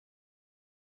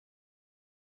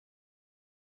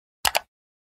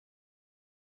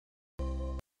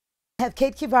I have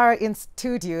Kate Kibara in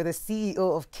studio, the CEO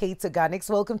of Kate's Organics.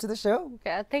 Welcome to the show.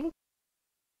 Yeah, thank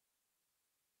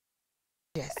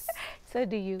Yes. So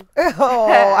do you.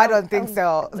 Oh, I don't think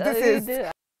so. This is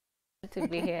to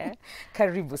be here.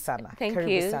 Karibu Sana. Thank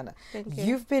Karibu you. Sana. Thank you.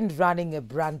 You've been running a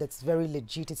brand that's very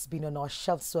legit. It's been on our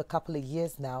shelves for a couple of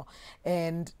years now.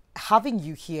 And having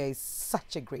you here is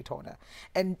such a great honor.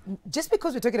 And just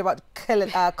because we're talking about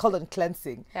colon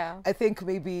cleansing, Yeah. I think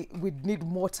maybe we'd need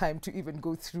more time to even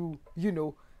go through, you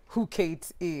know, who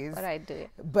Kate is. What I do.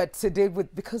 But today,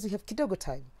 because we have kidogo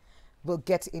time, we'll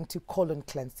get into colon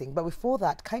cleansing. But before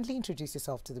that, kindly introduce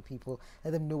yourself to the people,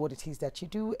 let them know what it is that you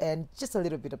do, and just a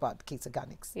little bit about Kate's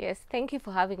Organics. Yes, thank you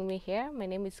for having me here. My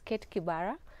name is Kate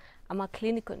Kibara. I'm a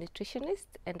clinical nutritionist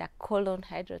and a colon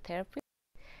hydrotherapist.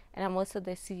 And I'm also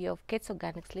the CEO of Kate's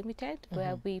Organics Limited,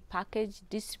 where we package,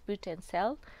 distribute, and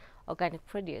sell organic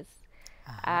produce.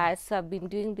 So I've been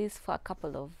doing this for a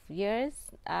couple of years.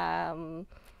 I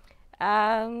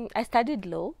studied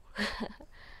law,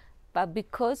 but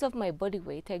because of my body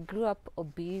weight, I grew up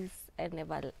obese and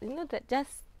never, that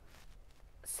just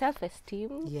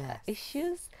self-esteem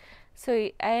issues. So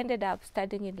I ended up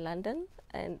studying in London,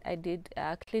 and I did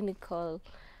clinical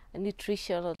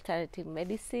nutrition, alternative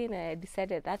medicine, and I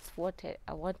decided that's what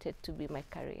I wanted to be my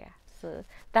career. So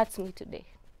that's me today.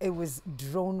 It was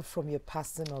drawn from your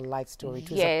personal life story.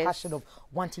 It was a passion of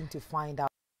wanting to find out.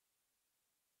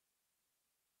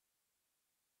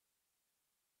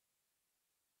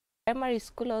 Primary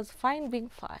school, I was fine being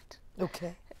fat.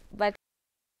 Okay. But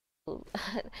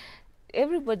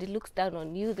everybody looks down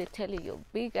on you. They tell you you're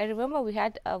big. I remember we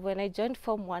had, when I joined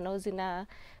Form 1, I was in a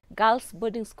girls'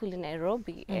 boarding school in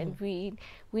Nairobi, and we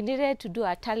needed to do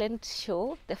a talent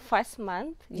show the first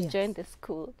month you joined the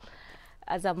school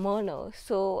as a mono.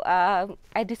 So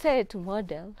I decided to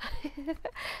model.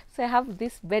 So I have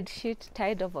this bed sheet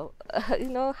tied over,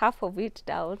 half of it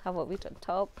down, half of it on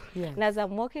top. And as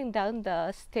I'm walking down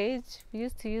the stage, we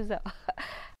used to use a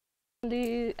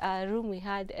only room we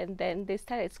had, and then they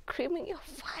started screaming, "You're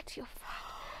fat, you're fat."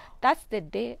 That's the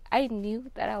day I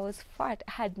knew that I was fat.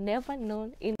 I had never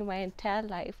known in my entire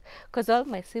life, because all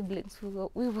my siblings,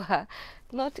 we were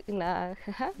not in a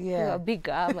we were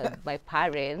bigger. My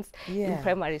parents in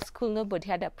primary school, nobody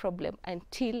had a problem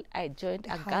until I joined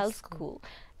a girls' school.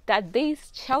 That they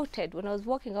shouted when I was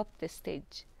walking up the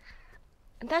stage,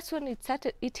 and that's when it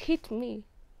started. It hit me.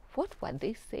 What were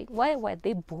they saying? Why were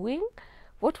they booing?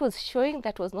 What was showing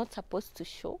that was not supposed to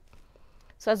show?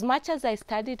 So as much as I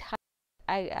studied,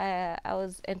 I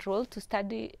was enrolled to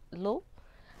study law,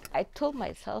 I told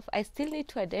myself I still need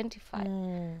to identify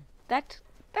that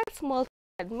small thing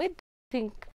that made me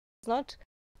think it's not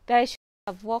that I should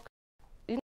have walked.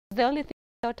 The only thing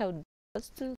I thought I would do was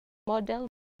to model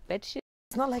bedsheet.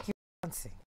 It's not like you're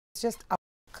dancing. It's just a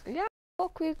walk. Yeah,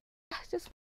 walk with just.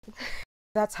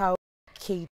 That's how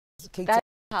Kate. That's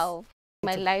how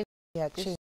my life. Yeah, it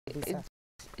changed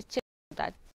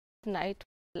that night,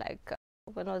 like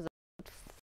when I was about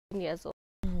 15 years old.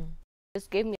 Just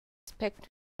gave me respect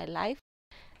in my life.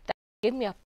 That gave me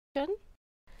a passion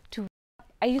to.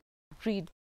 I used to read,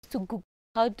 to Google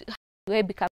how do I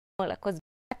become smaller, because at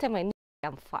that time I knew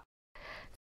I'm fat.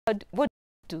 What do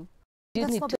you do? You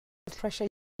That's need not to the pressure you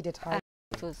needed.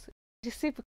 It was, you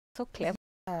see, so clever.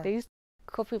 They used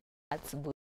to copy Matt's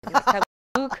book.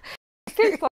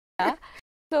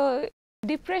 So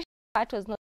depression part was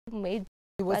not made.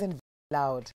 It wasn't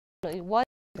loud. No, it was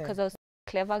because I was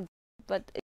clever, but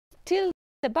it's still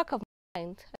the back of my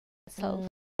mind. So I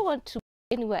don't want to go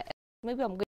anywhere else. Maybe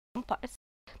I'm going to campus.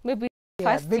 Maybe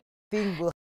first thing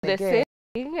will the same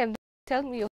thing and tell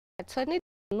me you're fat. So I need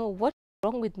to know what's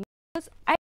wrong with me, because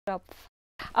I grew up.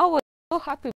 I was so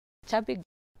happy with chubby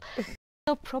girl.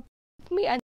 No problem with me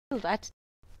until that.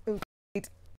 I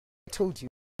told you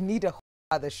need a whole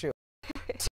other show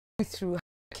to go through how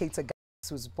Kate's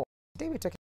Organics was born. Today we're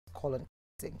talking about colon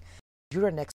cleansing. You're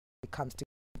an expert when it comes to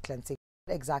cleansing.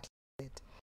 What exactly is it?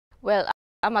 Well,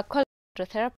 I'm a colon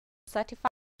hydrotherapist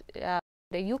certified in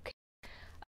the UK.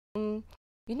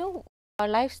 Our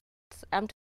lifestyles, I'm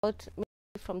talking about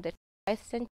from the 20th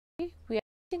century, we are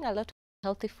eating a lot of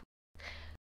healthy food.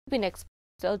 We've been exposed.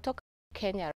 I'll talk about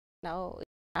Kenya right now, in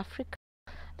Africa.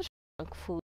 There's junk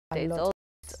food. There's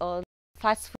all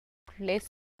fast food places.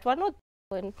 We're not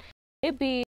when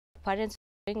maybe parents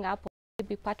were growing up, or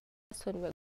maybe part of us when we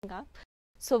were growing up.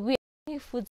 So we are eating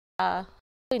foods low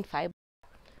in fiber,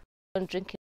 on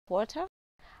drinking water.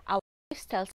 Our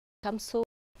lifestyles become so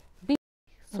busy.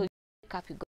 So you wake up,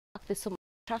 you go back, there's so much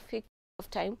traffic of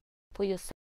time for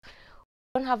yourself. We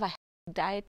don't have a healthy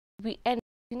diet. We end,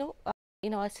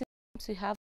 in our systems we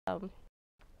have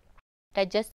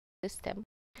digestive system.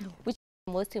 which is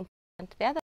the most important. The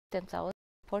other systems are also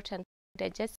important. The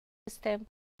digestive system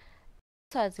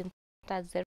also as important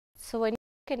as the rest. So when you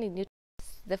take any nutrients,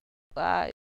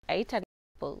 I eat an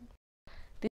apple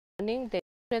this morning, the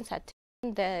nutrients are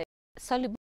taken, the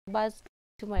soluble fibers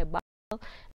to my bowel,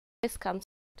 this comes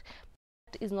out.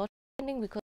 That is not happening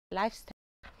because of lifestyle.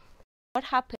 What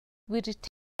happens? We retain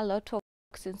a lot of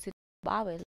toxins in the bowel,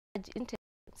 large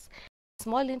intestines.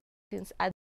 Small intestines are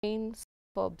the main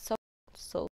for absorption.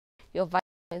 So your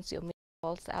vitamins, your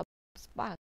minerals are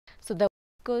back. So the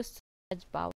goes to large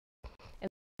bowel, and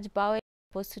large bowel is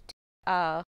supposed to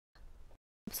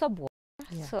absorb water.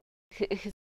 So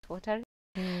it's water.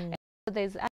 And so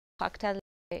there's other factors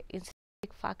like the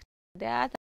insulinic factor. There are other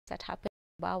things that happen in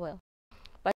the bowel.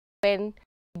 But when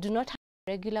you do not have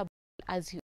a regular bowel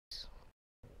as you eat,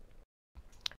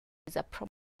 is a problem.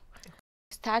 You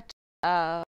start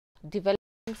developing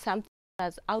something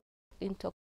as out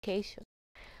intoxication.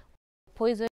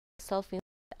 Poison yourself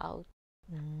inside out.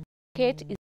 Kate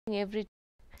is eating every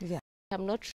day. Yeah. I'm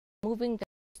not removing the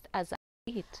rest as I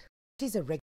eat. It is a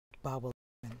regular bowel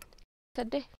movement. It's a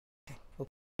day. Okay.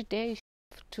 Every day you should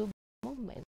have 2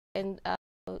 movements. And I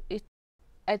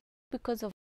think because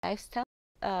of lifestyle,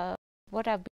 what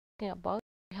I've been talking about,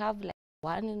 you have like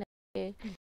 1 in a day.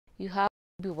 You have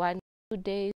maybe 1 2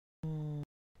 days.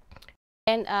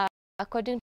 And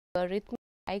according to your rhythmic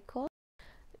cycle,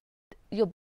 your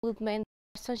movement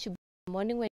person should be in the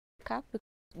morning when you wake up,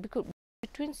 because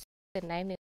between 6 and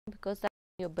 9 a.m. because that's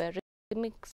when your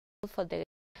biorhythmic cycle for the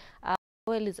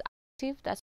bowel is active.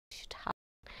 That's what should happen.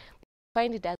 We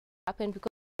find it doesn't happen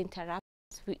because it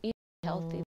interrupts. We eat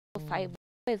healthy. Fiber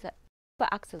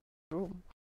acts as a room.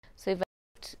 So if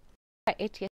I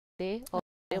ate yesterday or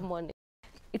the morning,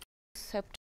 it's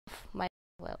swept off my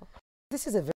well. This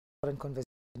is a very important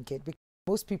conversation, Kate, because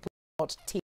most people do not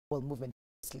take bowel movement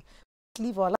seriously.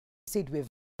 Leave our life, said we're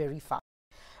very fast.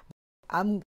 I'm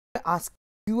going to ask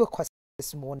you a question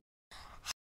this morning.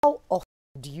 How often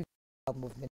do you do bowel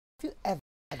movement? Have you ever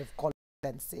had of colon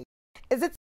cleansing? Is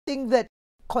it something that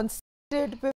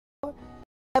considered before?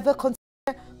 Ever considered?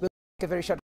 We'll take a very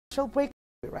short commercial break.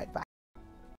 We'll be right back.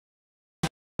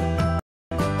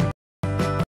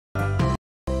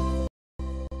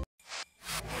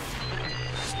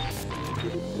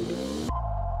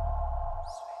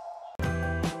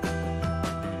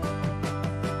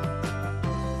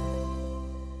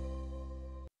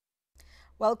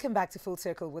 Welcome back to Full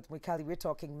Circle with Mwikali. We're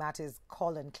talking matters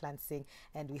colon cleansing,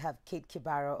 and we have Kate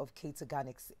Kibara of Kate's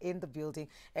Organics in the building.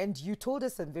 And you told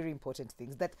us some very important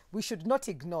things that we should not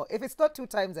ignore. If it's not 2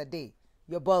 times a day,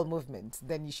 your bowel movement,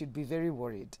 then you should be very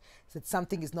worried that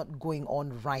something is not going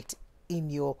on right in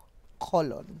your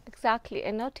colon. Exactly,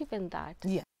 and not even that.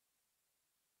 Yeah.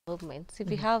 Movements.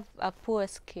 If you have a poor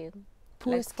skin,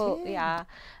 Poor skin. Yeah,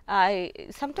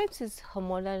 sometimes it's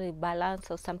hormonal imbalance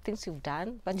or some things you've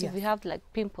done, but if you have like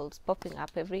pimples popping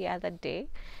up every other day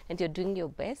and you're doing your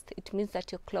best, it means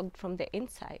that you're clogged from the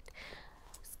inside.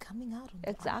 It's coming out.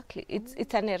 Exactly.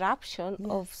 It's an eruption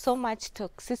of so much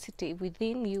toxicity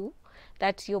within you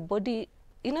that your body,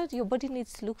 your body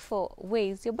needs to look for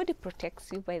ways. Your body protects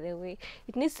you, by the way.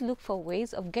 It needs to look for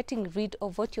ways of getting rid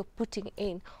of what you're putting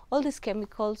in. All these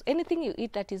chemicals, anything you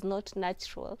eat that is not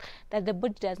natural, that the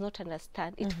body does not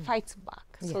understand, it fights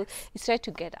back. So it's trying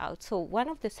to get out. So one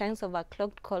of the signs of a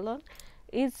clogged colon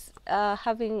is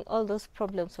having all those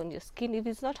problems on your skin. If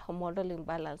it's not hormonal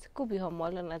imbalance, it could be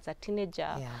hormonal as a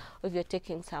teenager, or if you're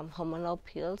taking some hormonal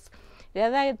pills. The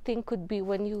other thing could be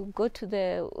when you go to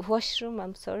the washroom,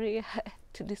 I'm sorry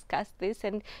to discuss this,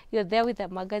 and you're there with a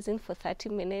magazine for 30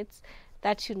 minutes.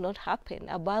 That should not happen.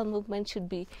 A bowel movement should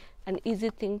be an easy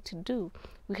thing to do.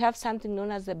 We have something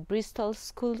known as the Bristol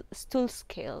stool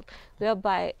scale,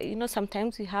 whereby,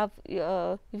 sometimes you have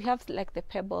like the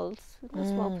pebbles,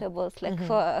 small pebbles, like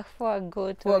for a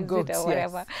goat or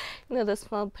whatever, the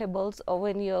small pebbles, or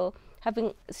when you're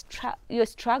you're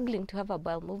struggling to have a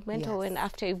bowel movement, or when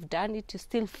after you've done it, you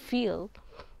still feel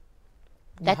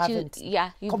that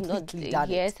you've completely not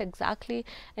done it. Yes, exactly.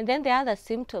 And then there are other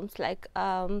symptoms like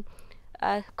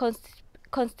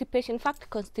constipation. In fact,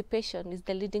 constipation is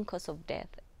the leading cause of death.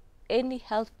 Any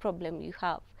health problem you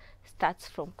have starts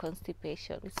from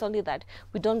constipation. It's only that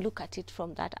we don't look at it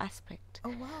from that aspect.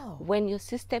 Oh, wow. When your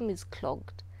system is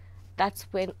clogged, that's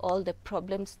when all the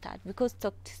problems start, because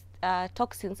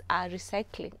toxins are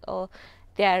recycling, or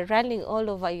they are running all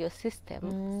over your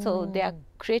system. So they are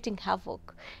creating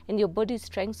havoc, and your body is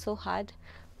trying so hard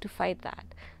to fight that.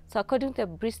 So according to the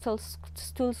Bristol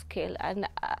stool scale, and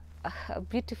a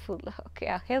beautiful,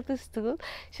 a healthy stool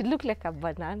should look like a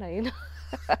banana, You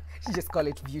just call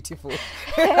it beautiful.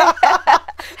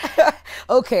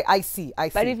 Okay, I see.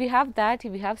 But if you have that,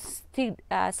 if you have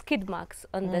skid marks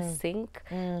on the sink,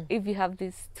 if you have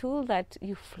this tool that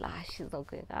you flush, is not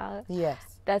going out. Yes.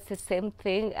 That's the same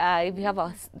thing. If you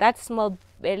have that small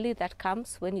belly that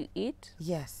comes when you eat,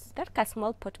 Yes. that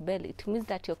small pot belly, it means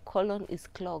that your colon is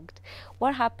clogged.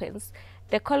 What happens?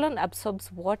 The colon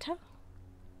absorbs water.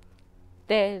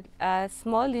 The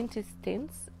small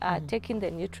intestines are taking the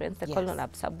nutrients. The colon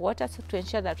absorbs water, so to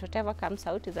ensure that whatever comes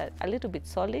out is a little bit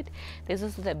solid. There's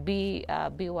also the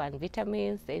B1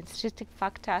 vitamins, the intrinsic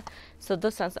factor. So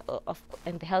those ones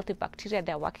and the healthy bacteria,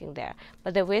 they're working there.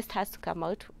 But the waste has to come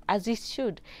out as it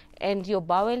should. And your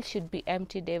bowel should be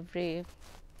emptied every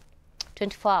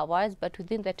 24 hours, but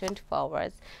within the 24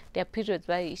 hours, there are periods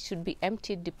where it should be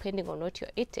emptied depending on what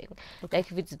you're eating. Okay.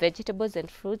 Like if it's vegetables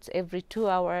and fruits, every 2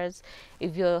 hours.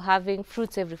 If you're having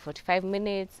fruits every 45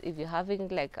 minutes. If you're having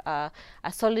like a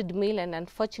solid meal, and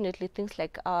unfortunately things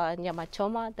like Nyama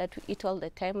Choma that we eat all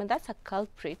the time, and that's a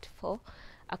culprit for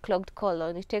a clogged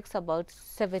colon. It takes about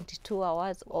 72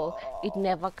 hours or it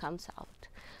never comes out.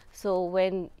 So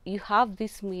when you have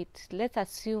this meat, let's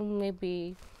assume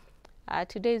maybe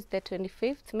today is the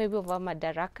 25th, maybe over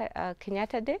Madaraka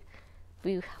Kenyatta Day,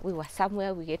 we were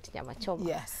somewhere, we ate Nyama Choma.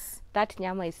 Yes. That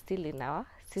Nyama is still in our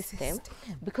system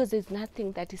because there's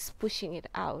nothing that is pushing it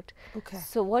out. Okay.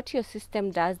 So what your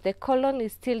system does, the colon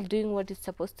is still doing what it's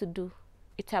supposed to do.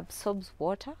 It absorbs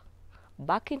water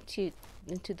back into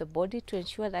the body to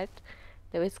ensure that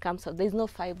the waste comes out. There's no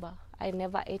fiber. I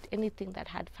never ate anything that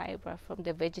had fiber from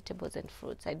the vegetables and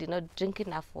fruits. I did not drink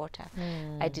enough water.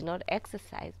 I did not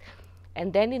exercise.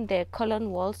 And then in the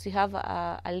colon walls, you have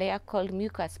a layer called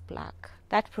mucus plaque,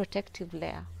 that protective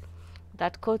layer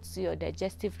that coats your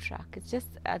digestive tract. It's just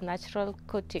a natural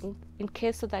coating in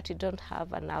case so that you don't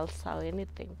have an ulcer or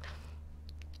anything.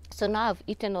 So now I've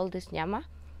eaten all this nyama.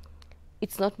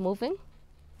 It's not moving.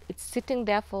 It's sitting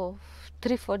there for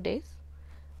 3-4 days.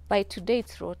 By today,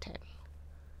 it's rotten.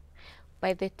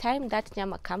 By the time that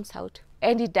nyama comes out,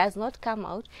 and it does not come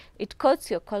out, it coats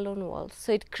your colon walls.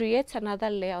 So it creates another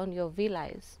layer on your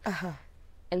villi.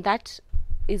 And that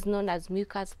is known as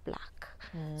mucus plaque.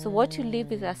 So what you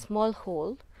leave is a small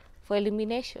hole for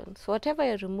elimination. So whatever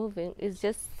you're removing is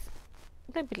just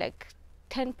maybe like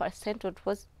 10%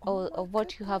 of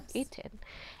what you have eaten.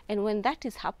 And when that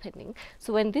is happening,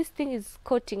 so when this thing is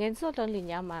coating, and it's not only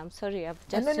nyama, I'm sorry, I've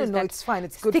just no, it's fine.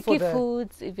 It's good sticky for the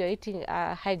foods, if you're eating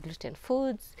high gluten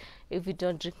foods, if you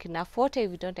don't drink enough water,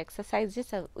 if you don't exercise,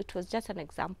 it was just an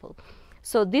example.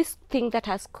 So this thing that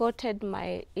has coated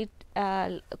my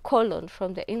colon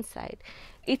from the inside,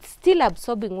 it's still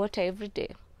absorbing water every day.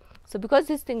 So because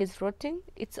this thing is rotting,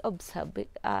 it's absorbing,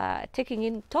 taking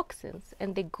in toxins,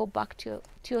 and they go back to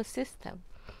your system.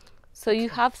 So you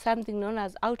have something known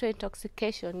as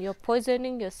auto-intoxication. You're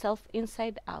poisoning yourself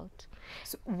inside out.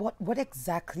 So what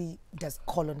exactly does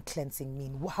colon cleansing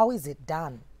mean? How is it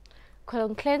done?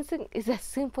 Colon cleansing is a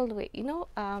simple way. You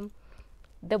know,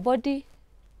 the body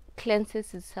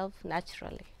cleanses itself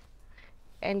naturally,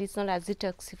 and it's known as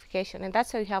detoxification, and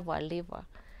that's why we have our liver,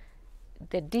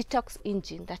 the detox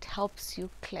engine that helps you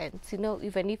cleanse. You know,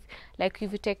 even if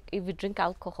you drink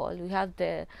alcohol, you have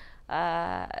the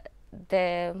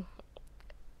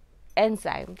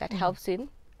enzyme that helps in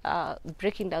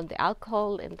breaking down the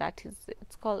alcohol, and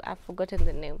it's called, I've forgotten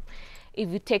the name. If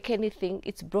you take anything,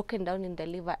 it's broken down in the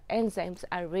liver. Enzymes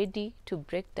are ready to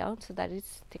break down so that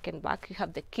it's taken back. You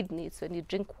have the kidneys. When you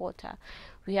drink water,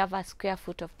 we have a square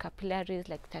foot of capillaries,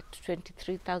 like that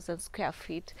 23,000 square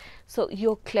feet. So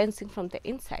you're cleansing from the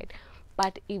inside.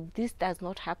 But if this does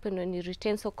not happen when you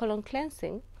retain, so colon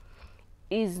cleansing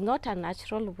is not a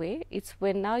natural way. It's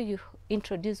when now you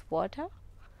introduce water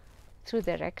through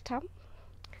the rectum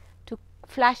to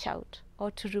flush out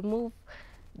or to remove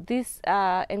this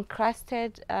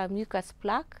encrusted mucus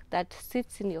plaque that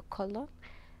sits in your colon,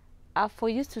 for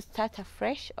you to start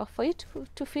afresh, or for you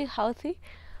to feel healthy,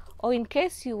 or in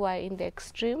case you were in the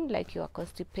extreme, like you are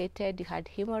constipated, you had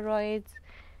hemorrhoids,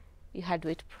 you had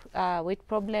weight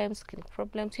problems, skin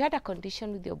problems, you had a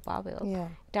condition with your bowel. Yeah.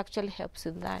 It actually helps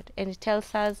in that. And it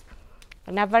tells us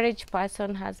an average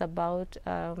person has about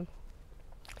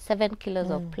 7 kilos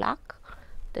of plaque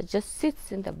that just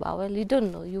sits in the bowel. You don't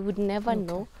know. You would never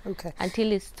know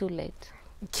until it's too late.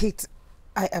 Kate,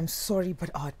 I am sorry, but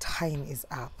our time is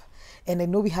up. And I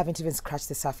know we haven't even scratched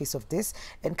the surface of this.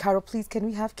 And Carol, please, can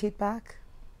we have Kate back?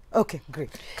 Okay, great.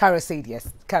 Kara said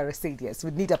yes. Kara said yes.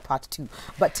 We need a part 2.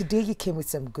 But today you came with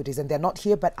some goodies, and they're not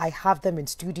here, but I have them in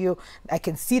studio. I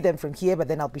can see them from here, but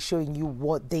then I'll be showing you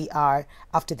what they are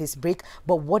after this break.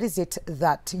 But what is it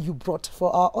that you brought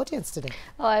for our audience today?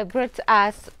 Oh, I brought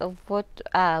us what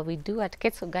we do at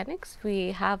Kate's Organics.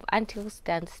 We have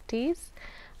antioxidant teas,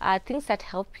 things that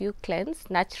help you cleanse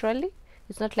naturally.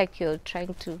 It's not like you're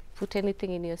trying to put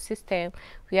anything in your system.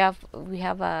 We have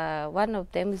one of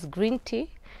them is green tea,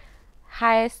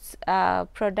 highest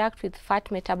product with fat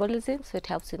metabolism, so it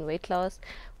helps in weight loss.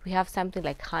 We have something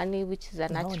like honey, which is a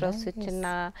natural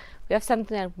sweetener. We have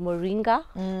something like moringa,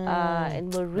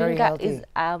 and moringa is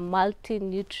a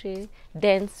multi-nutrient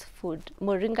dense food.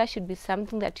 Moringa should be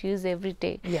something that you use every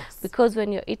day. Yes. Because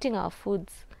when you're eating our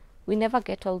foods, we never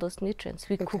get all those nutrients.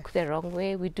 We cook the wrong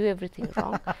way. We do everything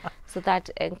wrong. So that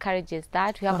encourages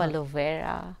that. We have aloe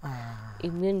vera,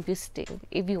 immune boosting.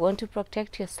 If you want to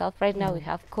protect yourself, right now we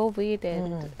have COVID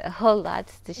and all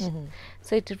that.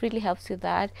 So it really helps you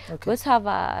that. We also have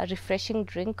a refreshing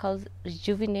drink called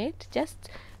Rejuvenate, just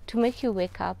to make you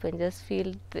wake up and just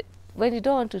feel, when you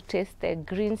don't want to taste the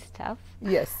green stuff.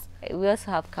 Yes. We also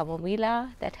have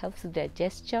chamomilla that helps with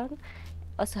digestion.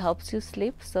 Also helps you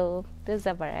sleep, so there's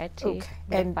a variety.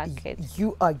 And package.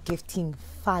 You are gifting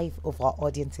 5 of our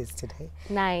audiences today.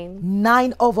 9.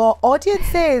 9 of our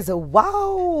audiences.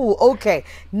 Wow. Okay,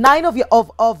 9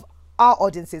 of our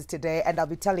audiences today, and I'll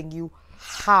be telling you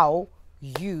how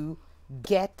you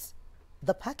get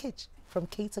the package from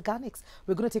Kate's Organics.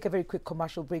 We're going to take a very quick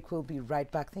commercial break. We'll be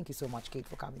right back. Thank you so much, Kate,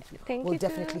 for coming through. Thank you. We'll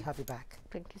definitely have you back.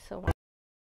 Thank you so much.